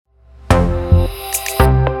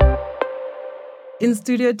In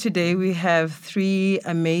studio today, we have three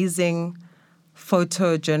amazing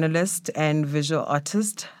photojournalists and visual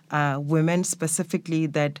artists, women specifically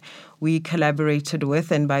that we collaborated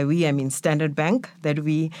with, and by we I mean Standard Bank, that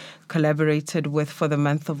we collaborated with for the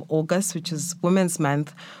month of August, which is Women's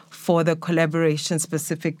Month, for the collaboration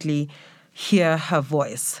specifically Hear Her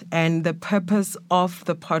Voice. And the purpose of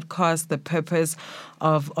the podcast, the purpose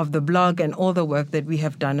of the blog and all the work that we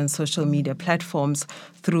have done on social media platforms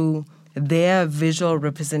through their visual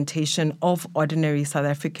representation of ordinary South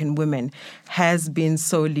African women has been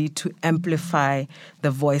solely to amplify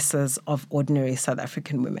the voices of ordinary South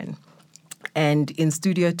African women. And in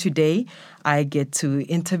studio today, I get to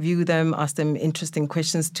interview them, ask them interesting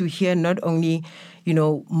questions to hear not only,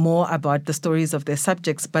 more about the stories of their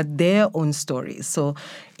subjects, but their own stories. So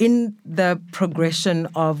in the progression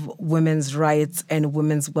of women's rights and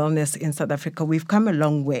women's wellness in South Africa, we've come a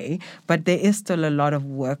long way, but there is still a lot of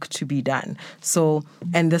work to be done. So,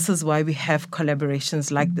 and this is why we have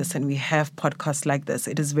collaborations like this and we have podcasts like this.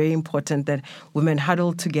 It is very important that women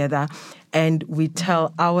huddle together and we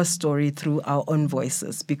tell our story through our own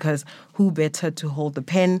voices, because who better to hold the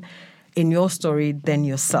pen in your story than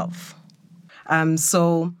yourself?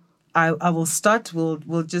 So I will start.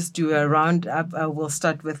 We'll just do a roundup. We'll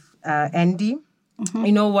start with Andy.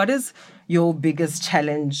 Mm-hmm. What is your biggest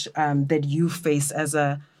challenge that you face as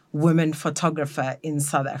a woman photographer in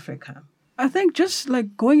South Africa? I think just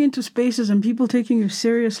like going into spaces and people taking you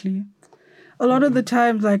seriously. A lot of the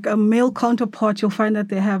times, like a male counterpart, you'll find that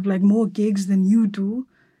they have like more gigs than you do.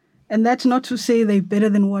 And that's not to say they're better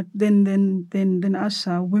than us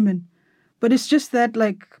women. But it's just that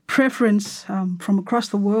like preference from across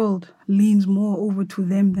the world leans more over to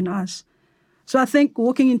them than us. So I think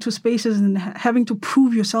walking into spaces and having to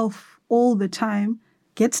prove yourself all the time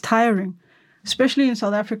gets tiring, especially in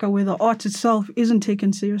South Africa where the art itself isn't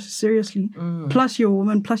taken seriously. Plus you're a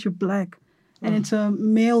woman, plus you're black. And it's a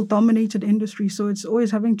male-dominated industry, so it's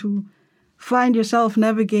always having to find yourself,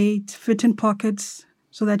 navigate, fit in pockets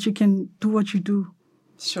so that you can do what you do.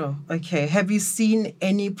 Sure. Okay. Have you seen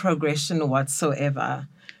any progression whatsoever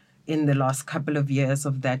in the last couple of years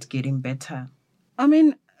of that getting better? I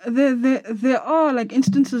mean, there are like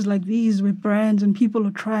instances like these where brands and people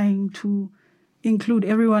are trying to include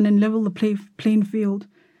everyone and level the playing field.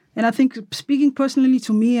 And I think speaking personally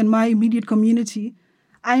to me and my immediate community,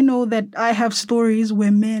 I know that I have stories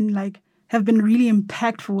where men like have been really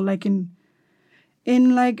impactful, like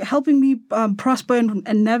in like helping me prosper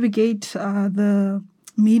and navigate the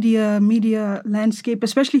media landscape,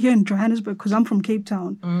 especially here in Johannesburg, because I'm from Cape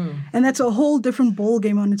Town. And that's a whole different ball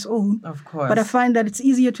game on its own. Of course. But I find that it's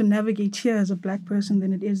easier to navigate here as a black person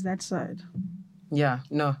than it is that side. Yeah,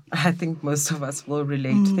 no, I think most of us will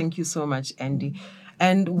relate. Thank you so much, Andy.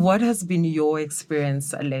 And what has been your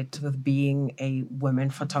experience, Alette, with being a woman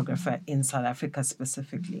photographer in South Africa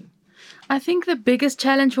specifically? I think the biggest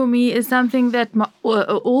challenge for me is something that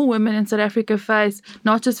all women in South Africa face,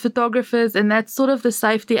 not just photographers, and that's sort of the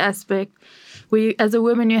safety aspect. Where as a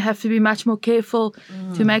woman, you have to be much more careful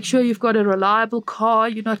to make sure you've got a reliable car,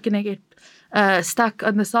 you're not going to get stuck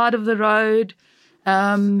on the side of the road.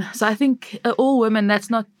 So I think all women, that's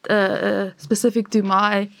not specific to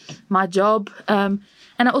my job. And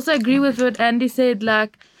I also agree with what Andy said,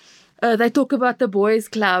 like, they talk about the boys'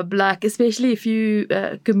 club, like, especially if you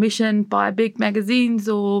commissioned by big magazines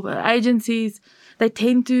or agencies, they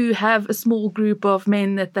tend to have a small group of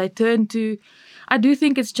men that they turn to. I do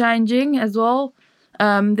think it's changing as well.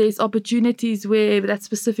 There's opportunities where that's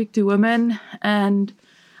specific to women. And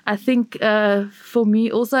I think for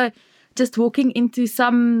me also, just walking into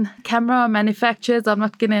some camera manufacturers, I'm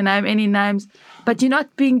not going to name any names, but you're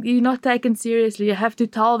not taken seriously. You have to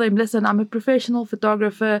tell them, listen, I'm a professional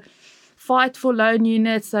photographer, fight for loan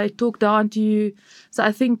units, they talk down to you. So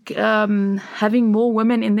I think having more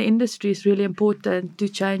women in the industry is really important to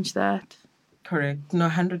change that. Correct. No,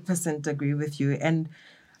 100% agree with you. And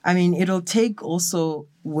I mean, it'll take also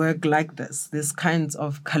work like this kinds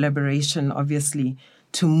of collaboration, obviously,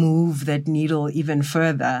 to move that needle even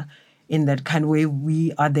further in that kind of way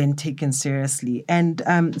we are then taken seriously. And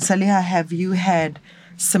Saliha, have you had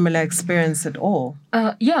similar experience at all?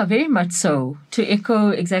 Yeah, very much so. To echo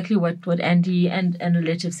exactly what Andy and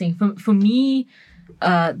Alette are saying, for me,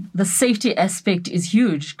 the safety aspect is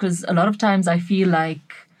huge because a lot of times I feel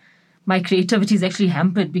like my creativity is actually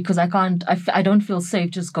hampered because I don't feel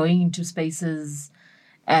safe just going into spaces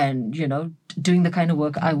and, doing the kind of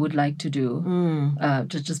work I would like to do,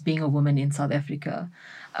 just being a woman in South Africa.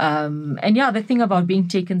 And yeah, the thing about being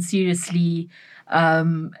taken seriously,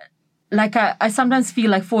 like I sometimes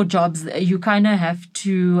feel like for jobs, you kind of have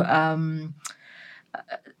to,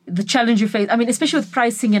 the challenge you face. I mean, especially with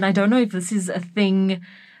pricing, and I don't know if this is a thing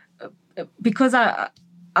because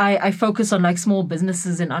I focus on like small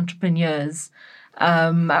businesses and entrepreneurs.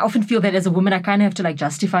 I often feel that as a woman, I kind of have to like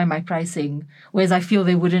justify my pricing, whereas I feel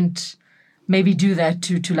they wouldn't maybe do that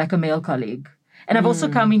to like a male colleague. And I've also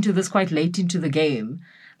come into this quite late into the game,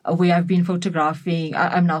 where I've been photographing.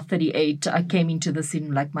 I'm now 38. I came into this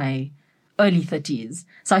in like my early 30s.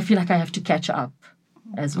 So I feel like I have to catch up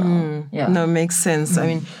as well. Yeah. No, makes sense. I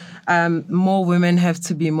mean, more women have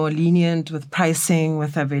to be more lenient with pricing,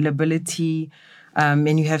 with availability.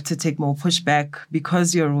 And you have to take more pushback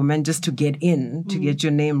because you're a woman just to get in, to get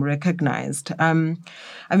your name recognized. I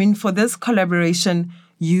mean, for this collaboration,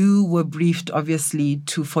 you were briefed, obviously,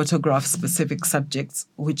 to photograph specific subjects,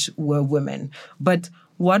 which were women. But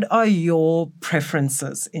what are your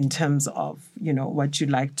preferences in terms of, what you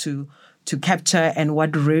like to capture and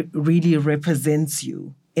what really represents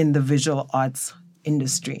you in the visual arts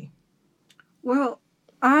industry? Well,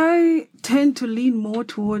 I tend to lean more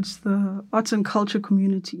towards the arts and culture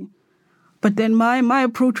community. But then my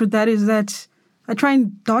approach with that is that I try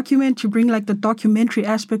and document to bring like the documentary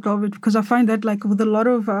aspect of it, because I find that like with a lot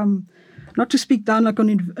of, not to speak down like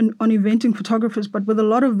on inventing photographers, but with a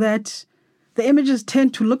lot of that, the images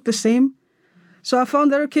tend to look the same. So I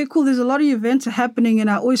found that, okay, cool, there's a lot of events happening and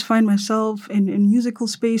I always find myself in musical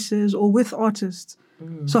spaces or with artists.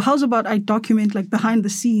 So how's about I document like behind the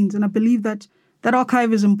scenes? And I believe that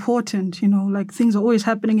archive is important, like things are always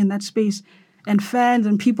happening in that space and fans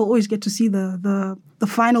and people always get to see the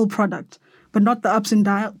final product, but not the ups and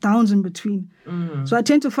downs in between. So I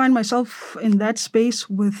tend to find myself in that space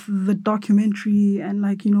with the documentary and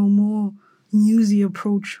like, more newsy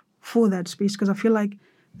approach for that space, because I feel like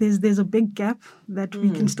there's a big gap that we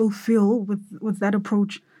can still fill with that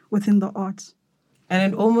approach within the arts.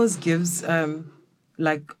 And it almost gives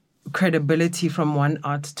like credibility from one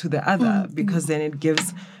art to the other, because then it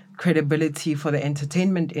gives credibility for the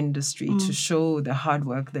entertainment industry to show the hard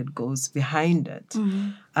work that goes behind it.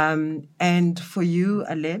 And for you,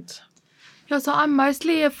 Alette? Yeah, so I'm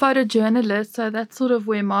mostly a photojournalist, so that's sort of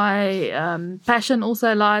where my passion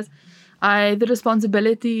also lies. The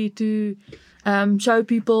responsibility to show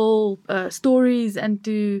people stories and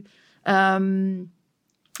to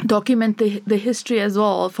document the history as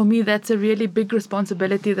well. For me, that's a really big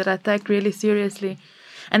responsibility that I take really seriously.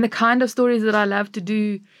 And the kind of stories that I love to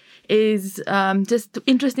do is just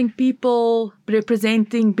interesting people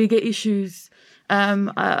representing bigger issues.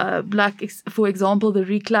 Like, for example, the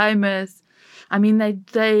reclaimers. I mean,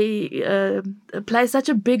 they play such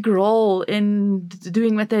a big role in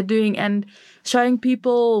doing what they're doing and showing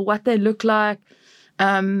people what they look like,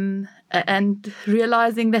 and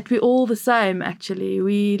realizing that we're all the same, actually.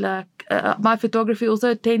 We my photography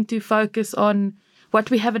also tend to focus on what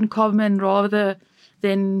we have in common rather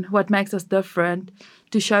than what makes us different,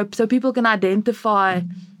 to show so people can identify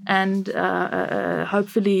and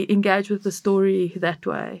hopefully engage with the story that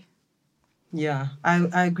way. Yeah,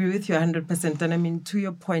 I agree with you 100%. And I mean, to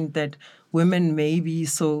your point that women may be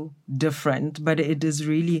so different, but it is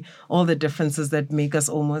really all the differences that make us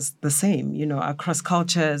almost the same. Across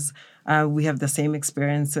cultures, we have the same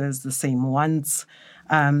experiences, the same wants.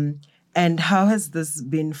 And how has this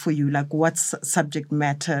been for you? Like, what subject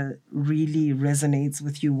matter really resonates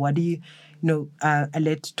with you? What do you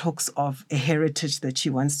Alette talks of a heritage that she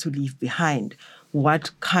wants to leave behind.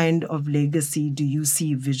 What kind of legacy do you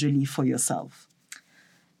see visually for yourself?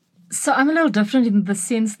 So I'm a little different in the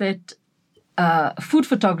sense that food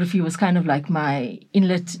photography was kind of like my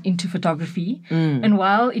inlet into photography. And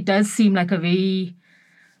while it does seem like a very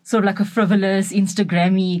sort of like a frivolous,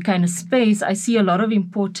 Instagrammy kind of space, I see a lot of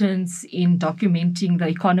importance in documenting the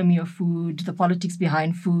economy of food, the politics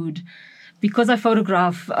behind food. Because I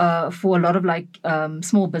photograph for a lot of like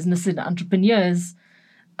small businesses and entrepreneurs,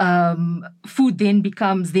 food then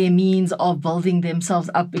becomes their means of building themselves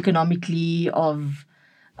up economically, of,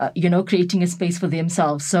 creating a space for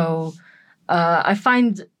themselves. So I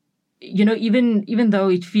find, even though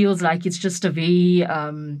it feels like it's just a very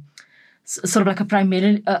sort of like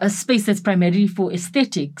a space that's primarily for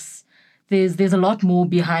aesthetics, there's a lot more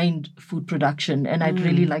behind food production, and I'd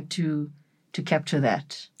really like to capture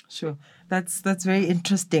that. Sure. That's very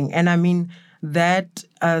interesting. And I mean, that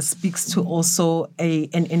speaks to also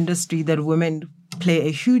an industry that women play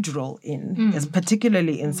a huge role in, as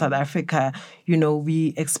particularly in South Africa.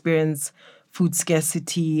 We experience food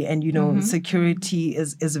scarcity and, security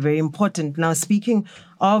is very important. Now, speaking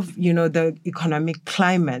of, the economic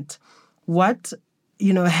climate, what,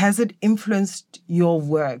 has it influenced your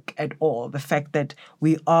work at all? The fact that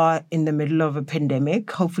we are in the middle of a pandemic,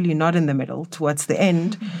 hopefully not in the middle, towards the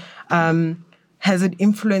end. has it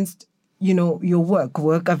influenced, your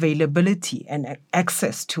work availability and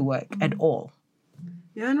access to work at all?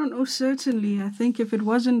 Yeah, I don't know, certainly. I think if it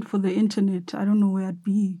wasn't for the internet, I don't know where I'd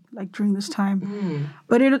be during this time.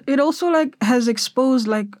 But it also has exposed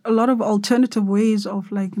a lot of alternative ways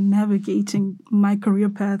of navigating my career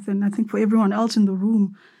path, and I think for everyone else in the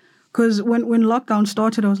room. Because when lockdown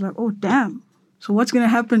started, I was like, oh damn. So what's gonna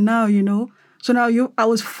happen now, So now I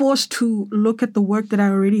was forced to look at the work that I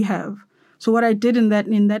already have. So what I did in that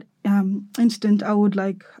instant, I would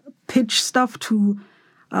pitch stuff to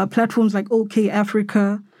platforms like OK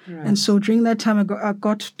Africa. Right. And so during that time, I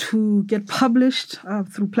got to get published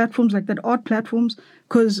through platforms like that, art platforms,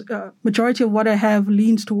 because majority of what I have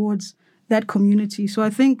leans towards that community. So I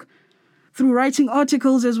think through writing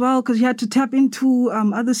articles as well, because you had to tap into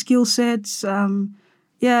other skill sets.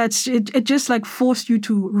 It just forced you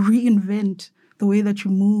to reinvent the way that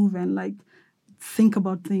you move and think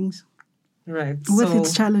about things. Right. With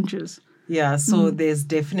its challenges. Yeah, so there's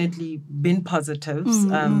definitely been positives.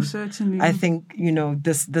 Certainly. I think,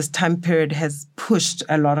 this time period has pushed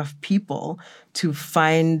a lot of people to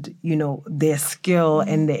find, their skill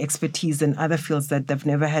and their expertise in other fields that they've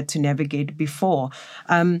never had to navigate before.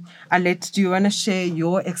 Alette, do you want to share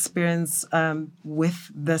your experience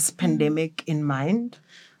with this pandemic in mind?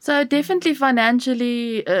 So definitely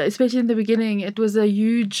financially, especially in the beginning, it was a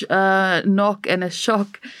huge knock and a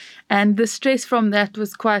shock. And the stress from that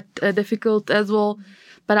was quite difficult as well.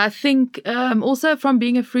 But I think also from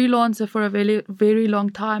being a freelancer for a very, very long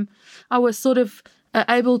time, I was sort of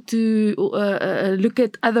able to look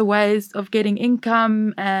at other ways of getting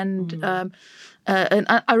income. And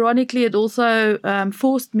ironically, it also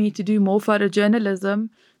forced me to do more photojournalism.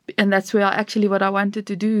 And that's what I wanted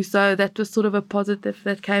to do. So that was sort of a positive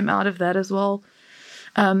that came out of that as well.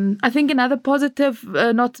 I think another positive,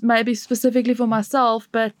 not maybe specifically for myself,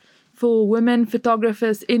 but for women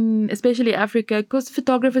photographers in especially Africa, because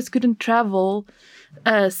photographers couldn't travel,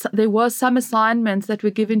 there was some assignments that were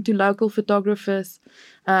given to local photographers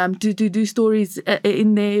to do stories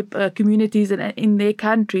in their communities and in their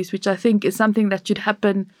countries, which I think is something that should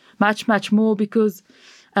happen much, much more, because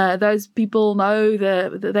those people know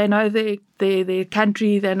they know their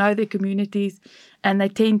country, they know their communities, and they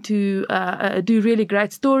tend to do really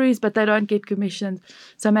great stories, but they don't get commissioned.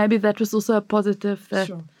 So maybe that was also a positive that.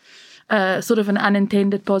 Sure. Sort of an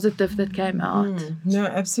unintended positive that came out. No,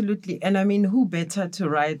 absolutely. And I mean, who better to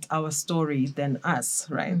write our story than us,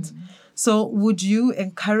 right? So would you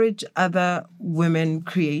encourage other women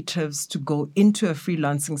creatives to go into a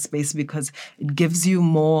freelancing space because it gives you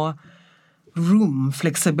more room,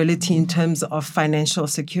 flexibility in terms of financial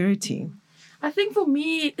security? I think for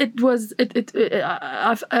me,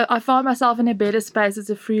 I found myself in a better space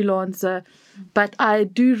as a freelancer, but I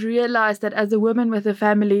do realize that as a woman with a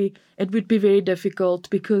family, it would be very difficult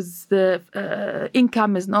because the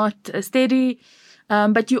income is not steady,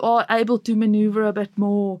 but you are able to maneuver a bit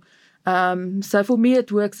more. So for me,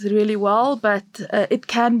 it works really well, but it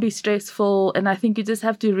can be stressful. And I think you just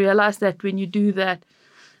have to realize that when you do that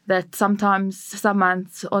sometimes some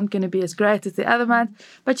months aren't going to be as great as the other month,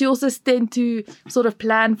 but you also tend to sort of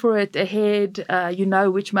plan for it ahead. You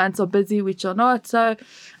know which months are busy, which are not. So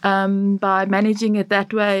by managing it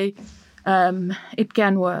that way, it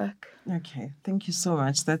can work. Okay, thank you so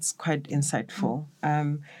much. That's quite insightful.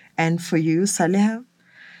 And for you, Saleha?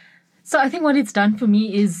 So I think what it's done for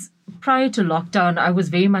me is prior to lockdown, I was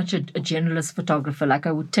very much a generalist photographer.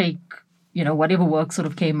 I would take whatever work sort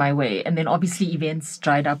of came my way. And then obviously events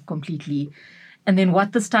dried up completely. And then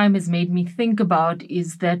what this time has made me think about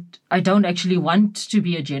is that I don't actually want to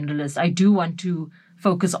be a generalist. I do want to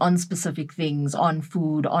focus on specific things, on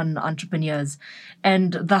food, on entrepreneurs.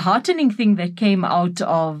 And the heartening thing that came out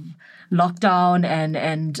of lockdown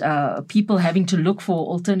and people having to look for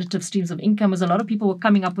alternative streams of income was a lot of people were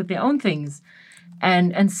coming up with their own things.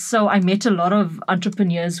 And so I met a lot of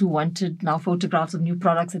entrepreneurs who wanted now photographs of new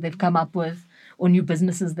products that they've come up with or new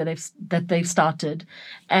businesses that they've started.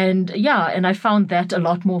 And I found that a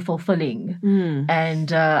lot more fulfilling.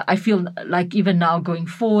 And I feel like even now going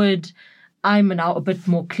forward, I'm now a bit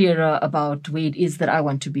more clearer about where it is that I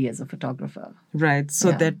want to be as a photographer. Right.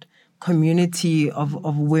 So that community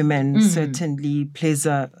of women certainly plays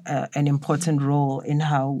an important role in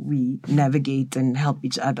how we navigate and help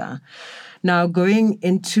each other. Now, going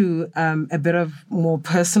into a bit of more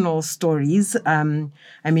personal stories,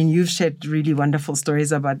 you've shared really wonderful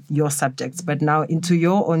stories about your subjects, but now into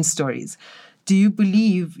your own stories. Do you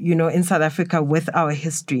believe, in South Africa with our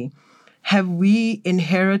history, have we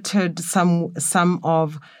inherited some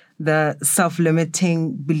of the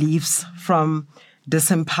self-limiting beliefs from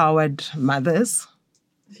disempowered mothers?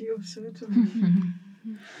 Certainly.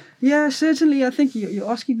 Yeah, certainly. I think you're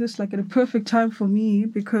asking this like at a perfect time for me,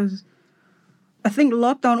 because I think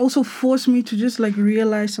lockdown also forced me to just like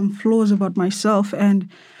realize some flaws about myself. And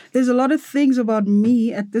there's a lot of things about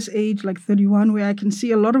me at this age, like 31, where I can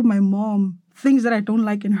see a lot of my mom, things that I don't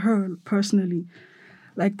like in her personally.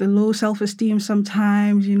 Like the low self-esteem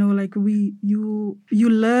sometimes, like you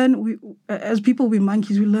learn, as people, we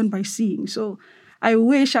monkeys, we learn by seeing. So I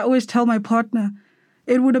always tell my partner,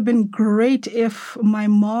 it would have been great if my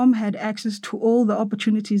mom had access to all the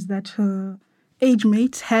opportunities that her age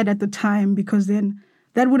mates had at the time, because then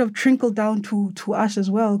that would have trickled down to us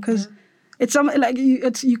as well. Because it's something like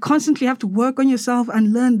you constantly have to work on yourself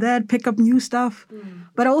and learn that, pick up new stuff.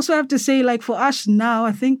 But I also have to say, like for us now,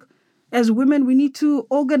 I think as women, we need to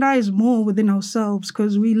organize more within ourselves,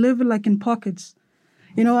 because we live like in pockets.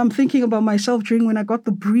 I'm thinking about myself during when I got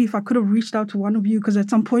the brief. I could have reached out to one of you, because at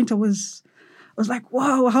some point I was like,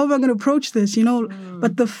 wow, how am I going to approach this?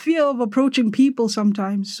 But the fear of approaching people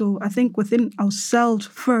sometimes. So I think within ourselves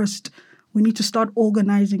first, we need to start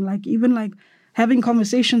organizing, like even like having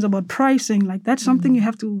conversations about pricing. Like that's something you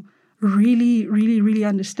have to really, really, really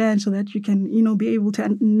understand, so that you can, be able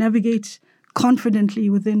to navigate confidently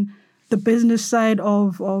within the business side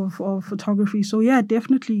of photography. So yeah,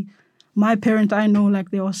 definitely my parent, I know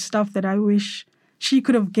like there was stuff that I wish she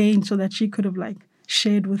could have gained so that she could have like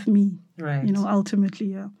shared with me. Right. Ultimately,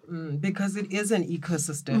 yeah. Because it is an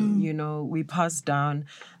ecosystem. We pass down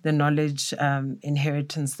the knowledge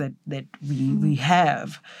inheritance that we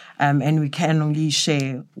have, and we can only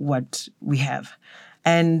share what we have.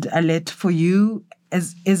 And Alet, for you,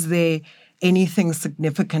 is there anything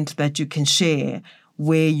significant that you can share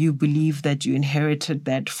where you believe that you inherited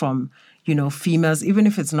that from, females, even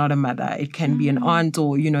if it's not a mother, it can be an aunt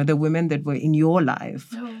or, the women that were in your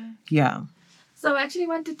life. Yeah. So I actually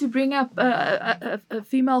wanted to bring up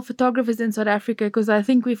female photographers in South Africa, because I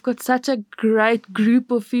think we've got such a great group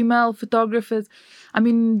of female photographers. I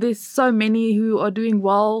mean, there's so many who are doing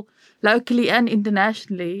well locally and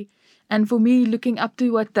internationally. And for me, looking up to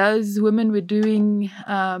what those women were doing,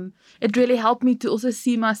 it really helped me to also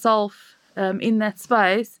see myself in that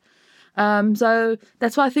space. So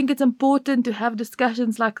that's why I think it's important to have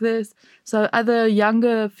discussions like this, so other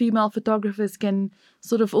younger female photographers can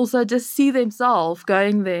sort of also just see themselves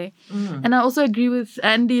going there. And I also agree with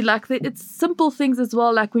Andy, like it's simple things as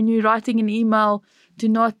well, like when you're writing an email, to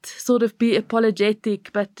not sort of be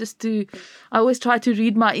apologetic, but just I always try to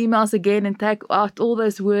read my emails again and take out all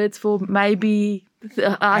those words for maybe,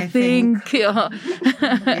 I think. Yeah.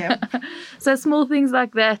 Yep. So small things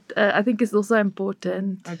like that, I think is also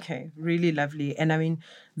important. Okay, really lovely. And I mean,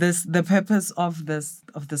 the purpose of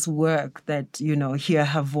this work that, Hear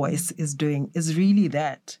Her Voice is doing is really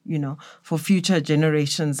that, for future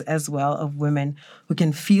generations as well, of women who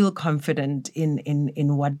can feel confident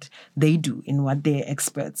in what they do, in what they're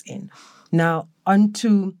experts in. Now,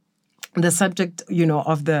 onto the subject,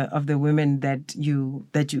 of the women that you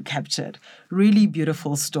captured. Really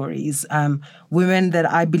beautiful stories. Women that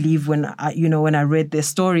I believe when I read their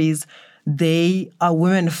stories, they are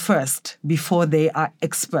women first before they are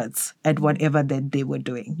experts at whatever that they were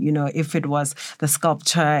doing. If it was the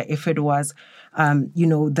sculpture, if it was,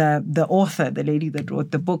 the author, the lady that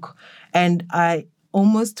wrote the book. And I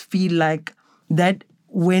almost feel like that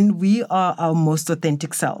when we are our most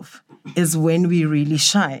authentic self is when we really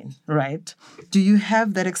shine, right? Do you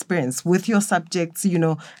have that experience with your subjects,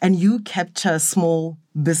 and you capture small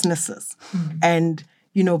businesses and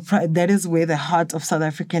that is where the heart of South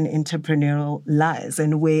African entrepreneurial lies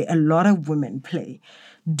and where a lot of women play.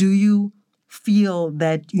 Do you feel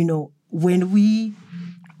that, when we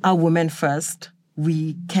are women first,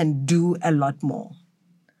 we can do a lot more?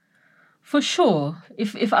 For sure.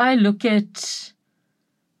 If I look at,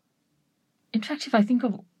 in fact, if I think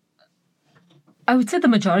of, I would say the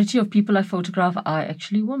majority of people I photograph are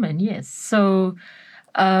actually women, yes. So,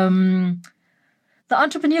 the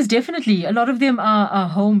entrepreneurs, definitely, a lot of them are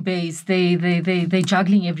home-based. They're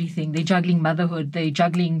juggling everything. They're juggling motherhood. They're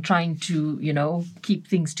juggling trying to, keep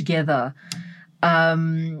things together.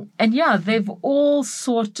 And yeah, they've all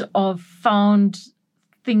sort of found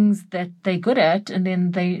things that they're good at, and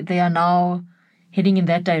then they are now heading in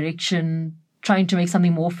that direction, trying to make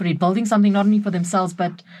something more for it, building something not only for themselves,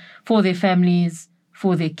 but for their families,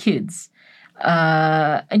 for their kids.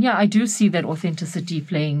 And yeah, I do see that authenticity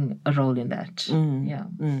playing a role in that.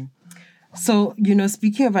 So,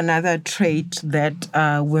 speaking of another trait that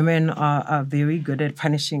women are very good at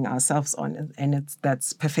punishing ourselves on, and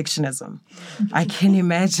that's perfectionism. I can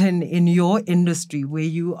imagine in your industry where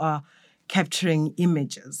you are capturing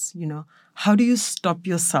images, how do you stop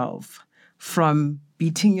yourself from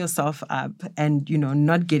beating yourself up and,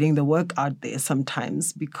 not getting the work out there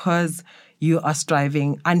sometimes because you are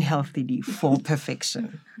striving unhealthily for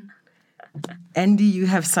perfection. Andy, you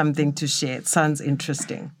have something to share. It sounds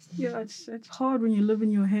interesting. Yeah, it's hard when you live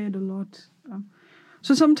in your head a lot.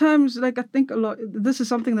 So sometimes, I think this is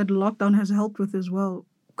something that lockdown has helped with as well,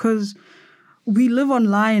 because we live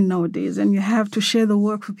online nowadays and you have to share the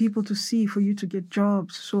work for people to see, for you to get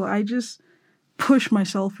jobs. So I just push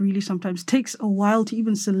myself really sometimes. It takes a while to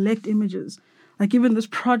even select images. Even this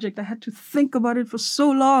project, I had to think about it for so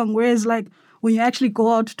long. Whereas when you actually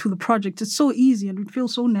go out to the project, it's so easy and it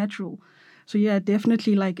feels so natural. So yeah,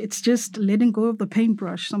 definitely it's just letting go of the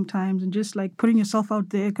paintbrush sometimes and just putting yourself out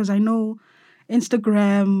there. Because I know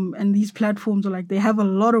Instagram and these platforms are they have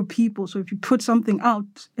a lot of people. So if you put something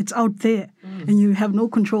out, it's out there and you have no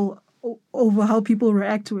control over how people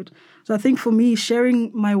react to it. So I think for me, sharing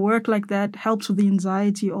my work like that helps with the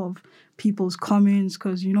anxiety of people's comments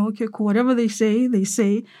because, okay, cool, whatever they say,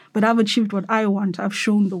 but I've achieved what I want. I've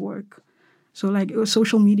shown the work. So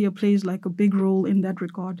social media plays a big role in that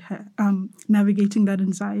regard, navigating that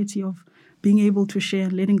anxiety of being able to share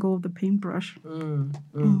and letting go of the paintbrush.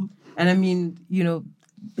 And I mean,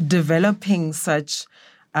 developing such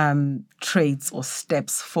traits or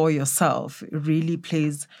steps for yourself really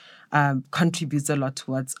contributes a lot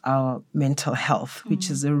towards our mental health, which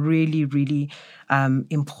is a really, really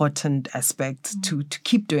important aspect to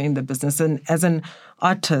keep doing the business. And as an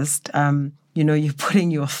artist, you're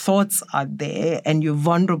putting your thoughts out there and you're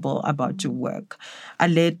vulnerable about your work.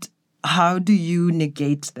 Alette, how do you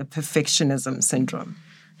negate the perfectionism syndrome?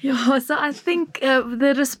 Yeah, so I think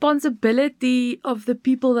the responsibility of the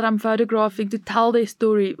people that I'm photographing to tell their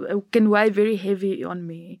story can weigh very heavy on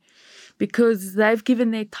me because they've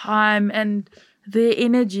given their time and their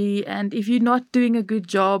energy. And if you're not doing a good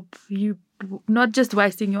job, you're not just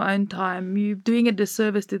wasting your own time, you're doing a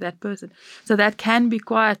disservice to that person. So that can be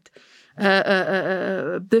quite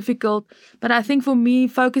difficult. But I think for me,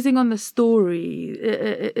 focusing on the story,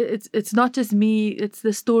 it's not just me, it's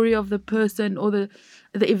the story of the person or the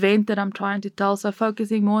event that I'm trying to tell. So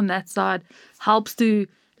focusing more on that side helps to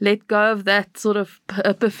let go of that sort of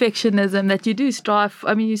perfectionism that you do strive.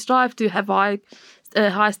 I mean, you strive to have a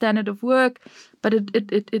high standard of work, but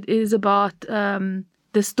it is about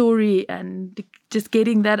the story and just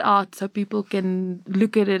getting that out so people can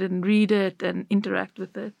look at it and read it and interact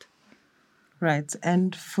with it. Right.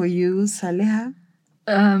 And for you, Saleha?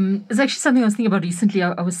 It's actually something I was thinking about recently.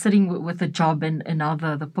 I was sitting with a job and now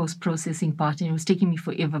the post-processing part, and it was taking me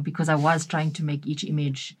forever because I was trying to make each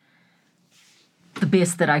image the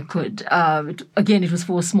best that I could. Again, it was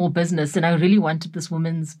for a small business, and I really wanted this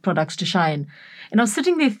woman's products to shine. And I was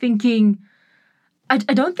sitting there thinking, I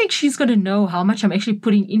don't think she's going to know how much I'm actually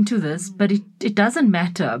putting into this, but it doesn't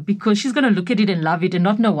matter because she's going to look at it and love it and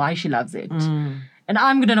not know why she loves it. And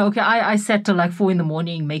I'm going to know, okay, I sat till 4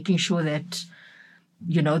 a.m. making sure that,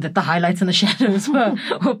 that the highlights and the shadows were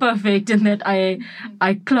perfect and that I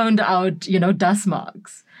cloned out, dust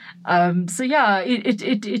marks. So yeah,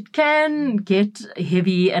 it can get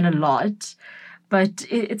heavy and a lot, but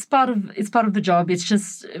it's part of the job. It's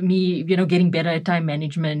just me, getting better at time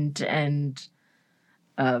management and,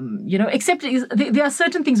 there are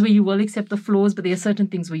certain things where you will accept the flaws, but there are certain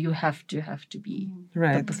things where you have to be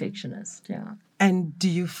the perfectionist. Yeah. And do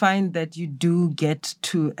you find that you do get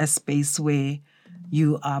to a space where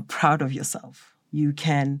you are proud of yourself? You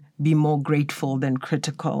can be more grateful than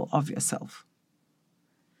critical of yourself?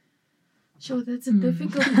 Sure, that's a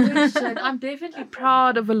difficult question. I'm definitely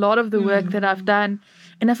proud of a lot of the work that I've done.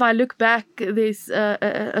 And if I look back, there's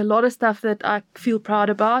a lot of stuff that I feel proud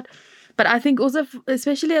about. But I think also,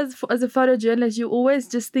 especially as a photojournalist, you're always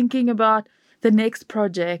just thinking about the next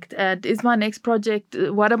project. And is my next project,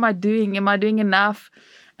 what am I doing? Am I doing enough?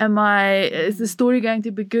 Is the story going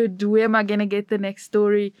to be good? Where am I going to get the next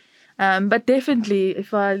story? But definitely,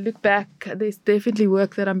 if I look back, there's definitely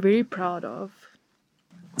work that I'm very proud of.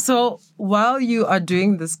 So while you are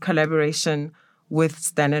doing this collaboration with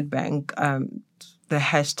Standard Bank, the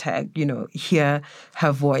hashtag, hear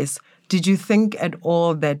her voice, did you think at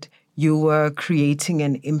all that you were creating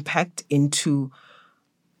an impact into,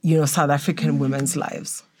 South African women's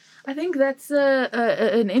lives? I think that's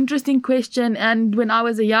an interesting question. And when I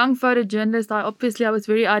was a young photojournalist, I was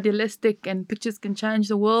very idealistic and pictures can change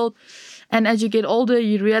the world. And as you get older,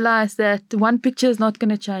 you realize that one picture is not going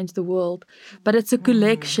to change the world, but it's a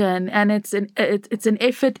collection and it's an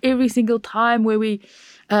effort every single time where we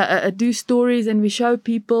do stories and we show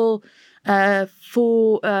people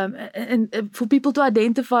for people to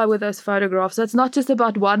identify with those photographs. So it's not just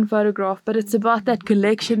about one photograph, but it's about that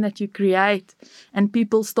collection that you create, and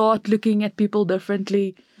people start looking at people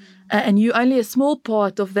differently. And you're only a small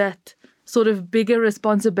part of that sort of bigger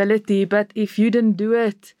responsibility, but if you didn't do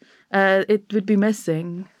it, it would be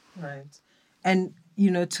missing. Right. And,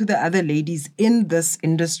 to the other ladies in this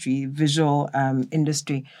industry, visual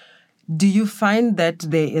industry, do you find that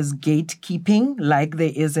there is gatekeeping like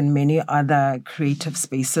there is in many other creative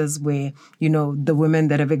spaces where, the women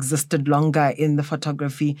that have existed longer in the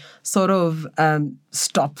photography sort of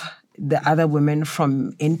stop the other women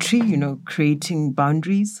from entry, creating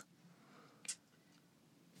boundaries?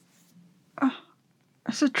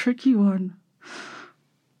 That's a tricky one.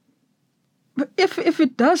 But if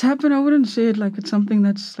it does happen, I wouldn't say it like it's something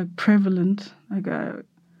that's like prevalent. Like,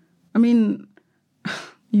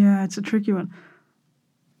 yeah, it's a tricky one.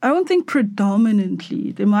 I don't think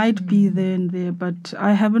predominantly. There might be there and there, but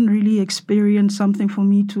I haven't really experienced something for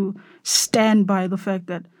me to stand by the fact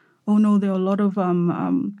that, oh no, there are a lot of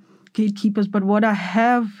gatekeepers. But what I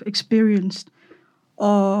have experienced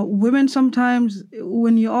are women sometimes,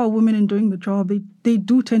 when you are a woman and doing the job, they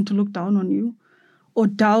do tend to look down on you or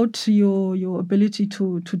doubt your ability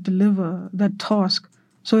to deliver that task.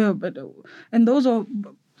 So, yeah, and those are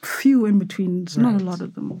few in between. It's not a lot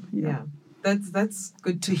of them. Yeah. That's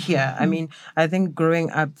good to hear. I mean, I think growing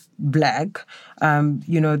up Black,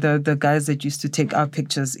 the guys that used to take our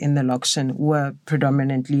pictures in the auction were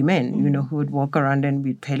predominantly men, who would walk around and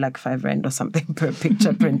we'd pay like 5 rand or something per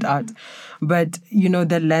picture print out. But,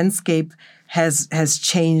 the landscape has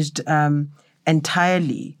changed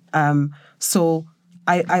entirely. So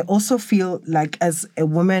I also feel like as a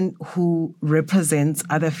woman who represents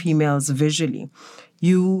other females visually,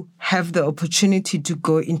 you have the opportunity to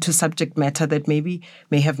go into subject matter that maybe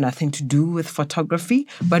may have nothing to do with photography,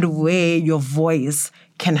 but where your voice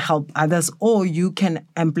can help others, or you can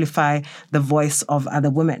amplify the voice of other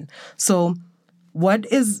women. So what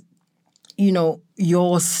is,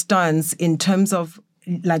 your stance in terms of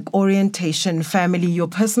like orientation, family, your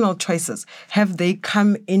personal choices? Have they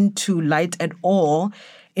come into light at all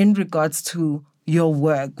in regards to your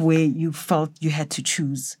work where you felt you had to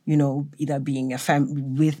choose, either being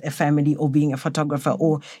with a family or being a photographer,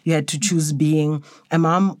 or you had to choose being a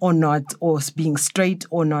mom or not, or being straight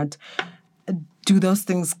or not? Do those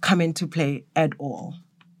things come into play at all?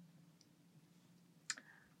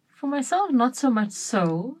 For myself, not so much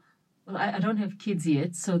so. Well, I don't have kids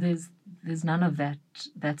yet, so there's none of that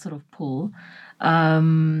sort of pull.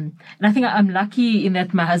 And I think I'm lucky in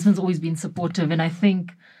that my husband's always been supportive, and I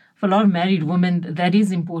think for a lot of married women, that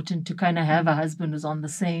is important to kind of have a husband who's on the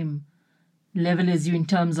same level as you in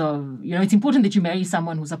terms of, it's important that you marry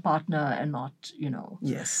someone who's a partner and not,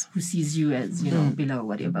 yes, who sees you as, below or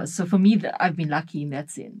whatever. So for me, I've been lucky in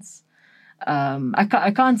that sense.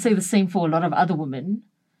 I can't say the same for a lot of other women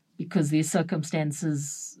because their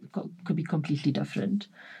circumstances could be completely different.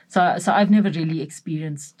 So I've never really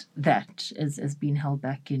experienced that as being held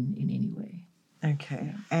back in any way.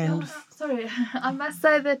 Okay. And sorry, I must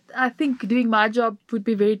say that I think doing my job would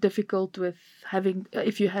be very difficult with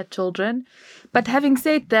if you had children. But having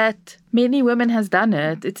said that, many women has done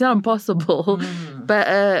it. It's not impossible.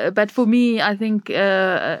 But for me, I think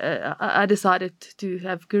I decided to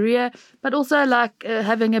have career, but also like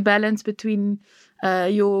having a balance between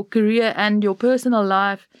your career and your personal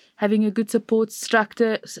life. Having a good support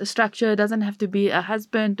structure doesn't have to be a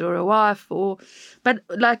husband or a wife, but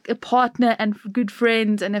like a partner and good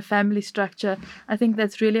friends and a family structure. I think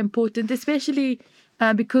that's really important, especially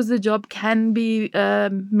because the job can be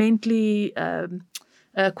mentally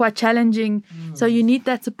quite challenging. So you need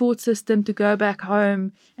that support system to go back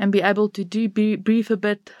home and be able to brief a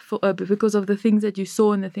bit because of the things that you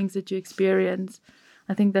saw and the things that you experienced.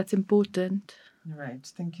 I think that's important. Right.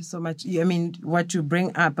 Thank you so much. I mean, what you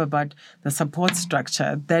bring up about the support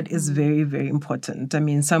structure, that is very, very important. I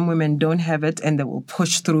mean, some women don't have it and they will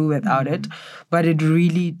push through without it, but it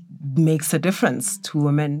really makes a difference to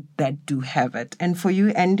women that do have it. And for you,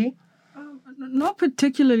 Andy? Not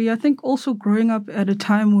particularly. I think also growing up at a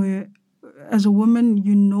time where, as a woman,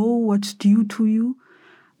 you know what's due to you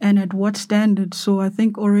and at what standard. So I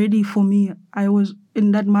think already for me, I was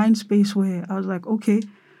in that mind space where I was like, okay,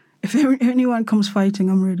 if anyone comes fighting,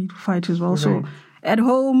 I'm ready to fight as well. Right. So at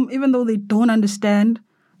home, even though they don't understand,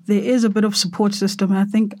 there is a bit of support system. I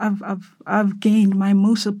think I've gained my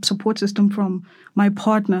most support system from my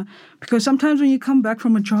partner, because sometimes when you come back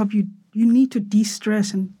from a job, you need to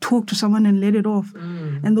de-stress and talk to someone and let it off.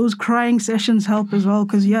 And those crying sessions help as well,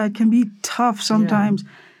 because it can be tough sometimes.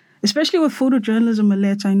 especially with photojournalism,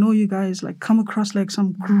 Alette, I know you guys like come across like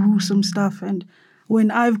some gruesome stuff. And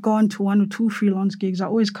when I've gone to 1 or 2 freelance gigs, I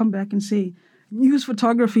always come back and say, news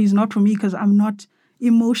photography is not for me because I'm not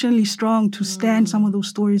emotionally strong to stand some of those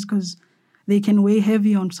stories because they can weigh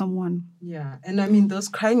heavy on someone. Yeah. And I mean, those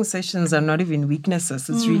crying sessions are not even weaknesses.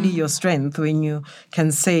 It's really your strength when you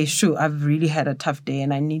can say, sure, I've really had a tough day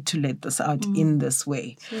and I need to let this out in this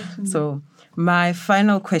way. So my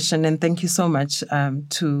final question, and thank you so much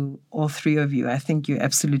to all 3 of you. I think you're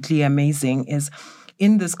absolutely amazing, is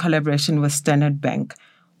in this collaboration with Standard Bank,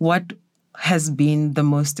 what has been the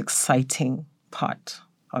most exciting part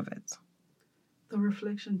of it? The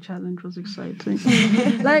reflection challenge was exciting.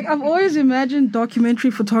 Like, I've always imagined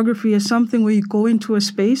documentary photography as something where you go into a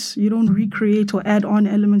space, you don't recreate or add on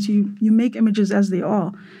elements, you make images as they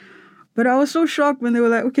are. But I was so shocked when they were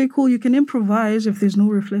like, okay, cool, you can improvise if there's no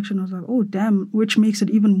reflection. I was like, oh, damn, which makes it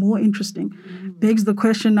even more interesting. Begs the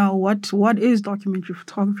question now, what is documentary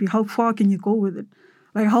photography? How far can you go with it?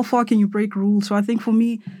 Like, how far can you break rules? So I think for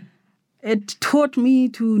me, it taught me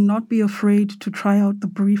to not be afraid to try out the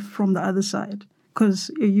brief from the other side.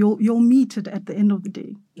 Because you'll meet it at the end of the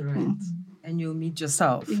day. Right. And you'll meet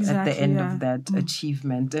yourself at the Exactly, end of that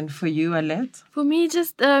achievement. And for you, Alette? For me,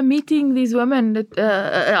 just meeting these women.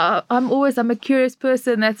 I'm a curious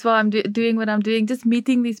person. That's why I'm doing what I'm doing. Just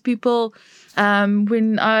meeting these people.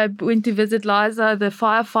 When I went to visit Liza, the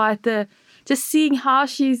firefighter, just seeing how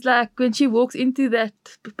she's like, when she walks into that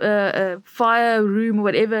fire room or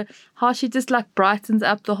whatever, how she just like brightens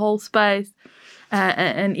up the whole space.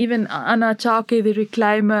 And even Anna Chauke, the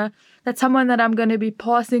reclaimer, that's someone that I'm going to be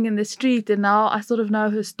passing in the street, and now I sort of know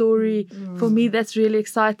her story. For me, that's really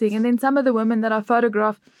exciting. And then some of the women that I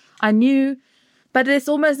photographed, I knew, but it's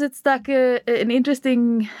like an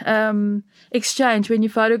interesting exchange when you're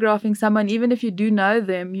photographing someone. Even if you do know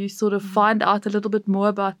them, you sort of find out a little bit more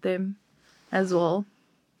about them as well.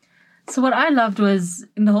 So what I loved was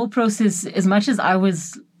in the whole process, as much as I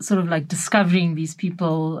was sort of like discovering these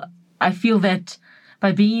people, I feel that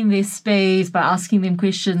by being in their space, by asking them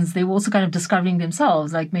questions, they were also kind of discovering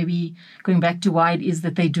themselves, like maybe going back to why it is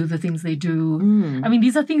that they do the things they do. I mean,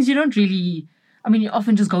 these are things you don't really, I mean, you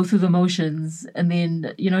often just go through the motions, and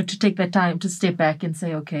then, to take that time to step back and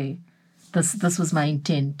say, okay, this was my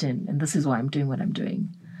intent, and this is why I'm doing what I'm doing.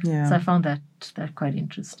 Yeah. So I found that quite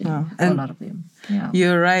interesting for a lot of them. Yeah.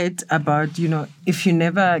 You're right about, if you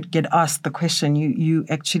never get asked the question, you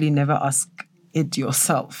actually never ask it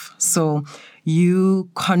yourself. So you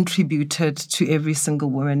contributed to every single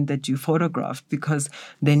woman that you photographed, because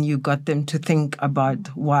then you got them to think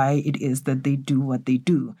about why it is that they do what they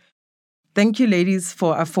do. Thank you, ladies,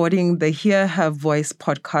 for affording the Hear Her Voice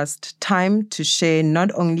podcast time to share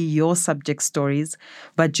not only your subject stories,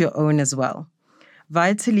 but your own as well.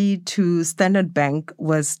 Vitally to Standard Bank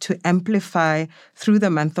was to amplify through the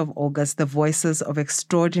month of August the voices of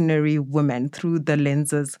extraordinary women through the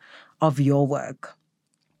lenses of your work.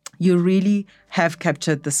 You really have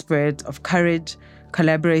captured the spirit of courage,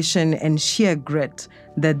 collaboration, and sheer grit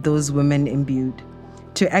that those women imbued.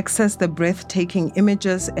 To access the breathtaking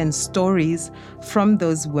images and stories from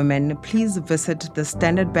those women, please visit the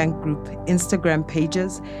Standard Bank Group Instagram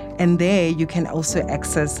pages, and there you can also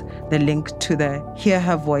access the link to the Hear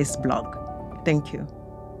Her Voice blog. Thank you.